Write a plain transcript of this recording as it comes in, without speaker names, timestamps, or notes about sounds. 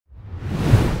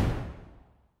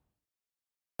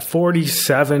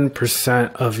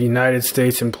47% of United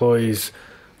States employees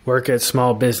work at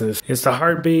small business. It's the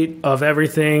heartbeat of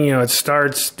everything.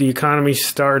 The economy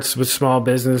starts with small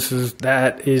businesses.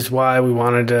 That is why we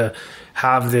wanted to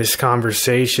have this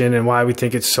conversation and why we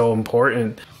think it's so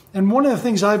important. And one of the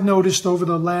things I've noticed over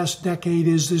the last decade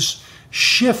is this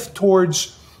shift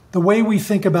towards the way we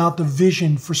think about the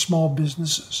vision for small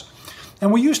businesses.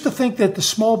 And we used to think that the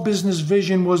small business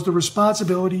vision was the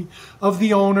responsibility of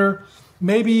the owner,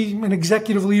 maybe an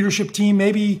executive leadership team,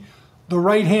 maybe the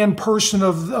right-hand person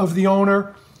of the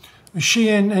owner. She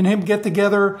and him get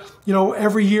together,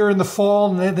 every year in the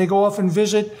fall, and they go off and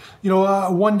visit,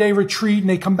 a one-day retreat, and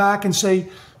they come back and say,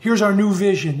 here's our new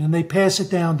vision, and they pass it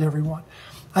down to everyone.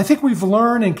 I think we've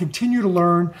learned and continue to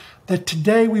learn that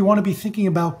today we want to be thinking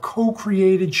about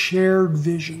co-created shared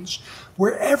visions,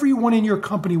 where everyone in your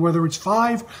company, whether it's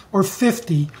 5 or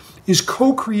 50, is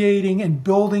co-creating and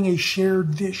building a shared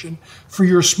vision for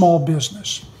your small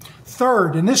business.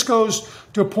 Third, and this goes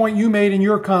to a point you made in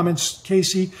your comments,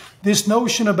 Casey, this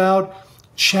notion about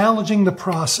challenging the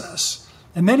process.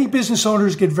 And many business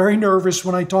owners get very nervous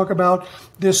when I talk about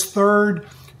this third,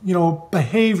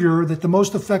 behavior that the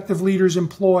most effective leaders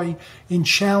employ in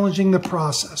challenging the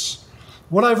process.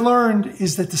 What I've learned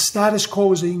is that the status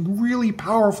quo is a really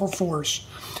powerful force.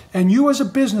 And you as a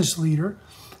business leader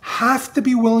have to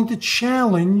be willing to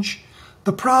challenge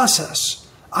the process.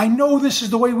 I know this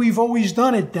is the way we've always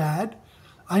done it, Dad.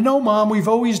 I know, Mom, we've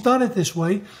always done it this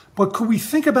way, but could we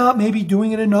think about maybe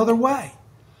doing it another way?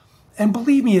 And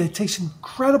believe me, it takes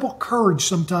incredible courage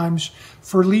sometimes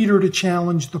for a leader to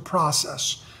challenge the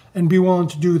process and be willing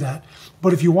to do that.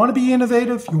 But if you want to be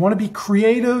innovative, you want to be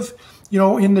creative,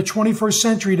 in the 21st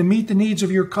century to meet the needs of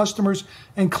your customers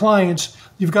and clients,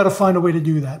 you've got to find a way to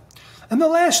do that. And the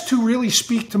last two really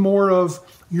speak to more of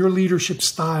your leadership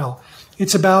style.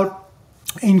 It's about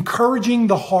encouraging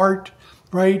the heart,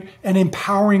 right, and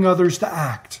empowering others to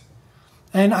act.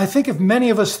 And I think if many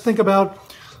of us think about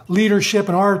leadership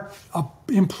and our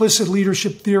implicit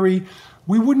leadership theory,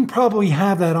 we wouldn't probably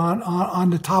have that on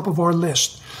the top of our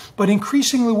list. But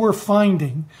increasingly, we're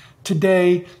finding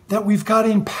today that we've got to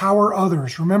empower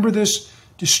others. Remember this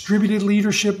distributed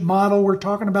leadership model we're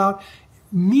talking about?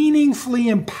 Meaningfully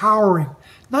empowering,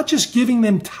 not just giving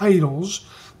them titles,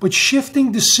 but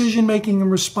shifting decision-making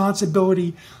and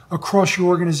responsibility across your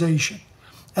organization.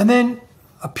 And then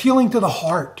appealing to the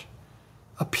heart.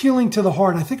 Appealing to the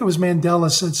heart. I think it was Mandela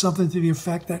said something to the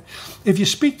effect that if you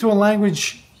speak to a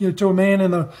language, to a man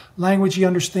in a language he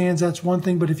understands, that's one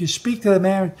thing. But if you speak to the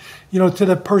man, to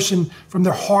the person from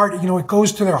their heart, it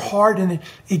goes to their heart and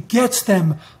it gets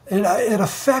them, it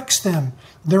affects them,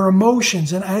 their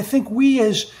emotions. And I think we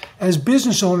as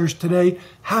business owners today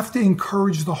have to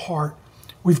encourage the heart.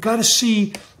 We've got to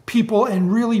see people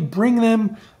and really bring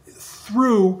them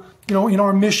through, in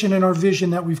our mission and our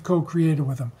vision that we've co-created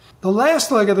with them. The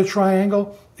last leg of the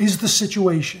triangle is the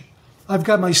situation. I've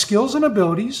got my skills and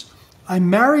abilities. I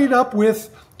marry it up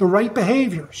with the right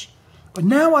behaviors. But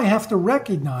now I have to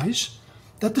recognize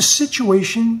that the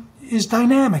situation is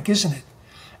dynamic, isn't it?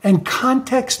 And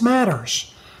context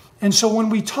matters. And so when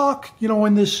we talk,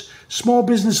 in this small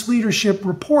business leadership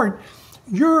report,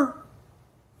 your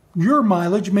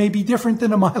mileage may be different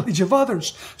than the mileage of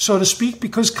others, so to speak,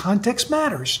 because context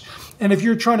matters. And if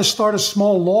you're trying to start a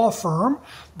small law firm,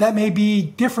 that may be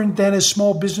different than a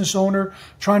small business owner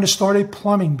trying to start a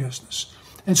plumbing business.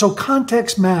 And so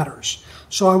context matters.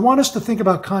 So I want us to think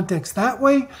about context that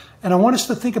way, and I want us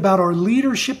to think about our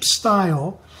leadership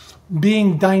style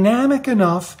being dynamic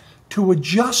enough to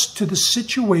adjust to the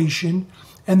situation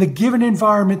and the given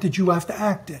environment that you have to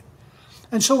act in.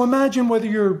 And so imagine whether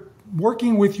you're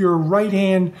working with your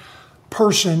right-hand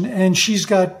person and she's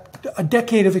got a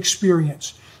decade of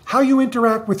experience. How you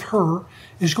interact with her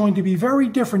is going to be very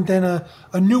different than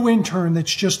a new intern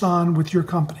that's just on with your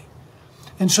company.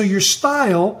 And so your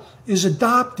style is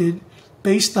adopted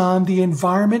based on the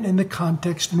environment and the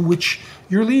context in which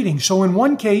you're leading. So in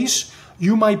one case,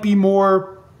 you might be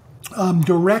more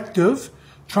directive,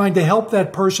 trying to help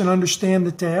that person understand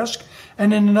the task.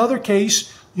 And in another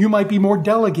case, you might be more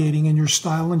delegating in your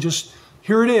style and just,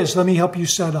 here it is, let me help you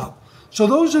set up. So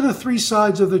those are the three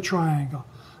sides of the triangle.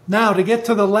 Now, to get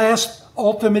to the last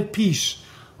ultimate piece,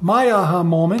 my aha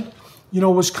moment,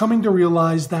 was coming to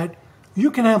realize that you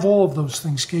can have all of those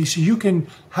things, Casey. You can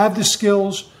have the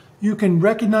skills, you can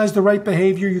recognize the right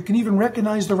behavior, you can even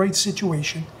recognize the right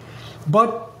situation.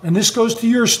 But, and this goes to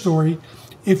your story,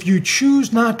 if you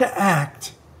choose not to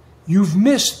act, you've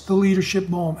missed the leadership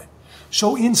moment.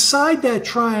 So inside that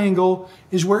triangle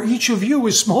is where each of you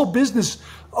as small business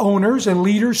owners and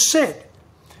leaders sit.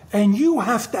 And you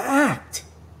have to act.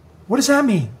 What does that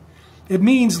mean? It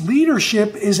means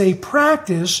leadership is a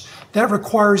practice that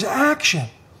requires action.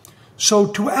 So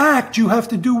to act, you have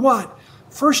to do what?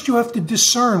 First, you have to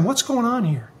discern what's going on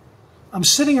here. I'm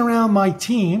sitting around my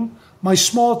team, my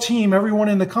small team, everyone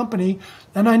in the company,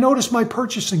 and I notice my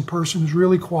purchasing person is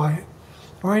really quiet.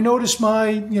 Or I notice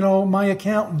my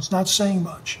accountant's not saying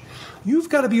much. You've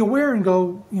got to be aware and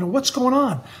go, what's going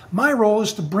on? My role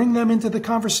is to bring them into the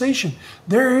conversation.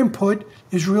 Their input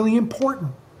is really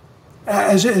important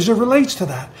as it relates to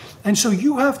that. And so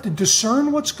you have to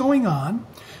discern what's going on.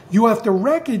 You have to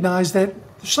recognize that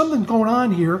there's something going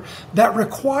on here that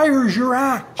requires your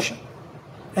action.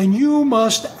 And you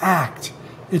must act.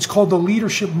 It's called the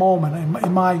leadership moment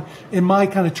in my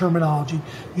kind of terminology.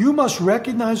 You must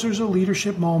recognize there's a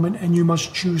leadership moment and you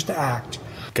must choose to act.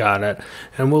 Got it.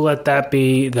 And we'll let that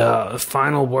be the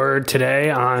final word today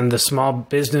on the Small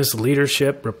Business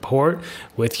Leadership Report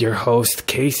with your host,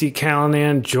 Casey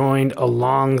Callanan, joined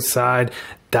alongside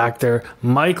Dr.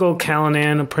 Michael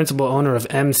Callanan, principal owner of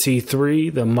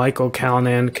MC3, the Michael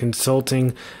Callanan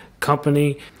Consulting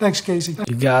Company. Thanks, Casey.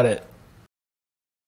 You got it.